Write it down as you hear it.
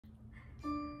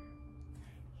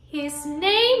His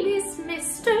name is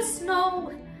Mr.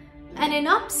 Snow, and an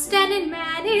upstanding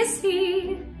man is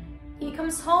he. He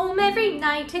comes home every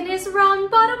night in his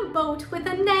round-bottom boat with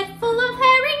a net full of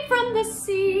herring from the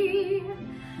sea.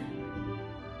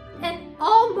 An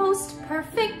almost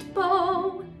perfect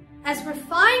beau, as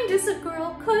refined as a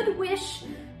girl could wish,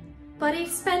 but he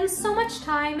spends so much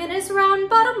time in his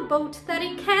round-bottom boat that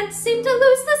he can't seem to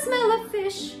lose the smell of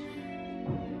fish.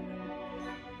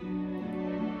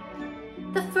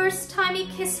 The first time he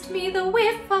kissed me, the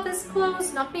whiff of his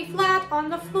clothes knocked me flat on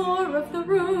the floor of the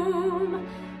room.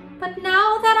 But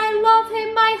now that I love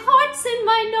him, my heart's in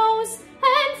my nose,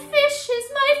 and fish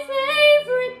is my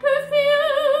favorite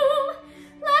perfume.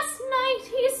 Last night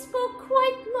he spoke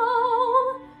quite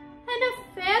low, and a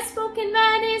fair-spoken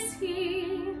man is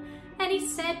he. And he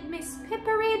said, Miss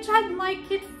Pipperidge, I'd like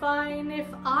it fine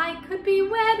if I could be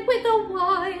wed with a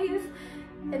wife.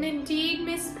 And indeed,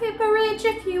 Miss Pipperidge,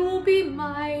 if you will be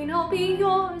mine, I'll be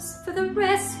yours for the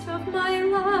rest of my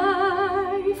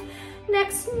life.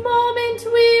 Next moment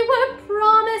we were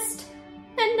promised,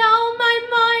 and now my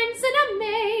mind's in a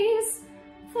maze.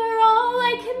 For all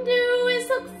I can do is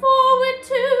look forward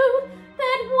to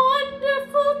that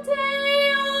wonderful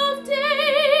day of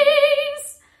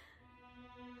days.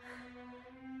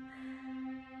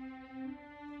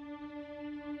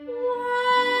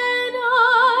 When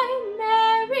I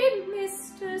marry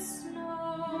Mr. Snow,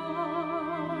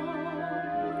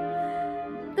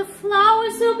 the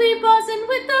flowers will be buzzing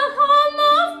with the hum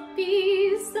of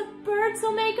bees, the birds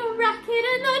will make a racket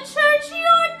in the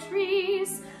churchyard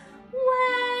trees.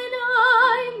 When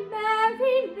I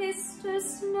marry Mr.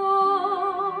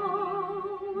 Snow,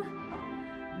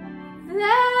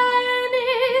 then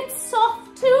it's off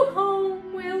to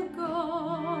home we'll go,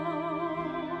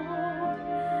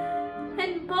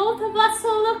 and both of us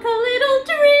will look a little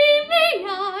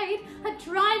dreamy-eyed, a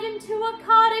drive into a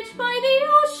cottage by the